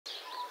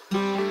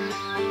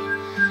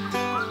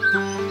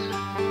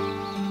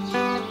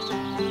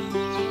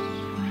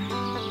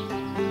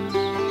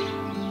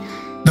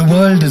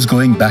world is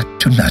going back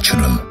to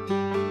natural.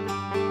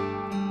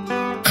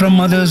 From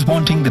mothers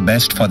wanting the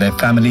best for their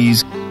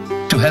families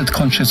to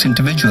health-conscious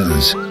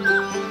individuals,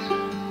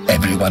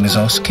 everyone is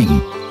asking,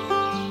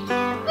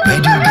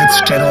 where do you get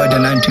steroid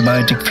and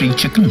antibiotic-free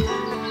chicken?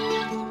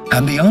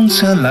 And the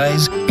answer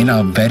lies in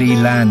our very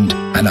land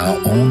and our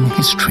own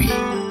history.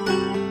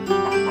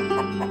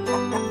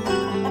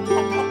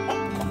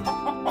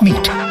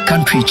 Meet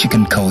Country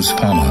Chicken Co's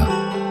farmer,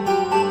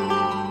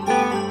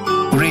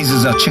 who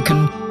raises our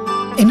chicken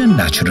in a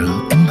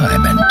natural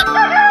environment.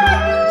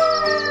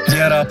 They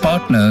are our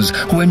partners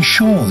who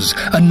ensures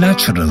a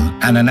natural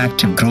and an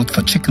active growth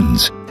for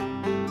chickens,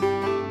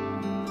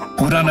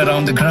 who run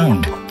around the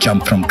ground,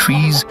 jump from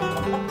trees,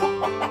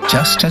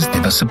 just as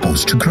they were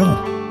supposed to grow.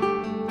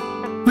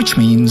 Which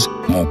means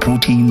more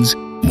proteins,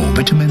 more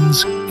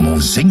vitamins, more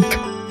zinc,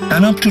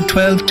 and up to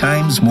 12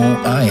 times more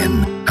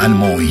iron and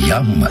more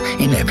yum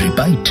in every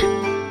bite.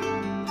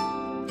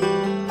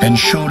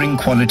 Ensuring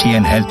quality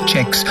and health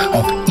checks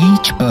of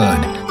each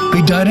bird,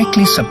 we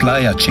directly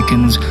supply our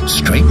chickens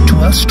straight to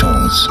our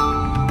stores.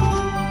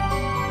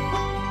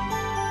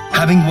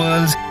 Having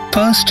world's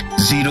first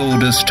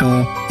zero-odor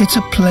store, it's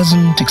a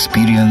pleasant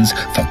experience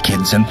for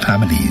kids and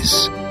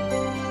families.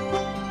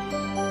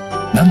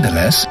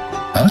 Nonetheless,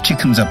 our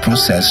chickens are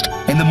processed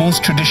in the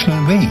most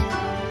traditional way,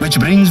 which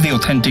brings the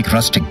authentic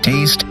rustic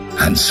taste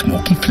and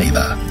smoky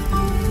flavor.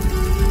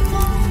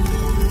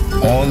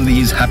 All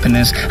these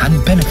happiness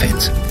and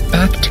benefits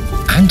packed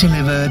and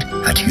delivered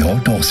at your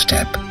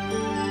doorstep.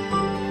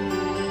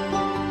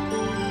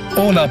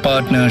 All our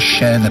partners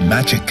share the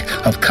magic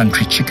of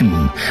country chicken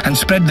and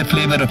spread the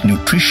flavor of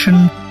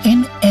nutrition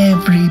in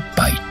every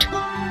bite.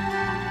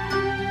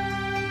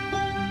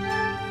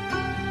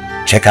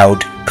 Check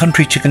out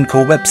Country Chicken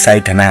Co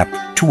website and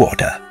app to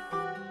order.